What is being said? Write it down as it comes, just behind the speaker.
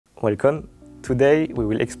Welcome. Today we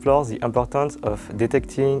will explore the importance of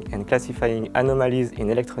detecting and classifying anomalies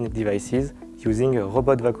in electronic devices using a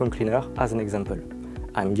robot vacuum cleaner as an example.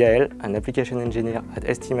 I'm Gael, an application engineer at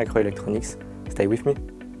STMicroelectronics. Stay with me.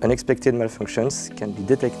 Unexpected malfunctions can be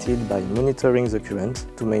detected by monitoring the current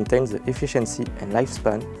to maintain the efficiency and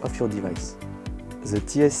lifespan of your device. The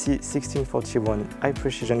TSC1641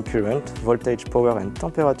 high-precision current, voltage, power and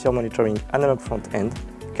temperature monitoring analog front-end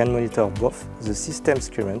can monitor both the system's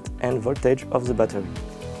current and voltage of the battery.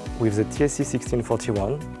 With the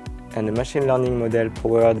TSC1641 and a machine learning model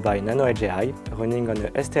powered by NanoEdge AI running on a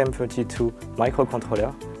STM32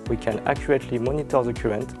 microcontroller, we can accurately monitor the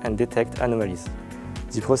current and detect anomalies.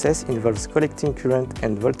 The process involves collecting current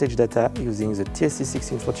and voltage data using the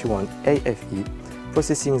TSC1641 AFE,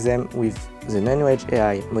 processing them with the NanoEdge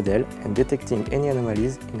AI model and detecting any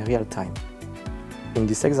anomalies in real time. In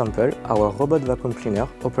this example, our robot vacuum cleaner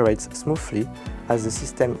operates smoothly as the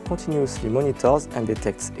system continuously monitors and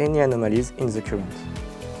detects any anomalies in the current.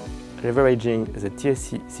 Leveraging the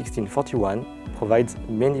TSC1641 provides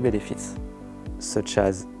many benefits, such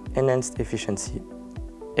as enhanced efficiency,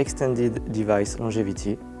 extended device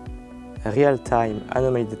longevity, real-time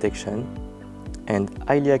anomaly detection, and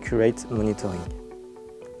highly accurate monitoring.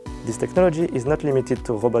 This technology is not limited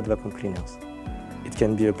to robot vacuum cleaners. It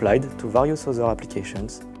can be applied to various other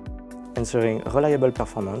applications, ensuring reliable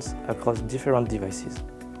performance across different devices.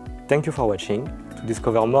 Thank you for watching. To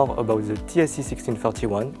discover more about the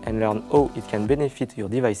TSC1641 and learn how it can benefit your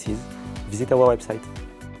devices, visit our website.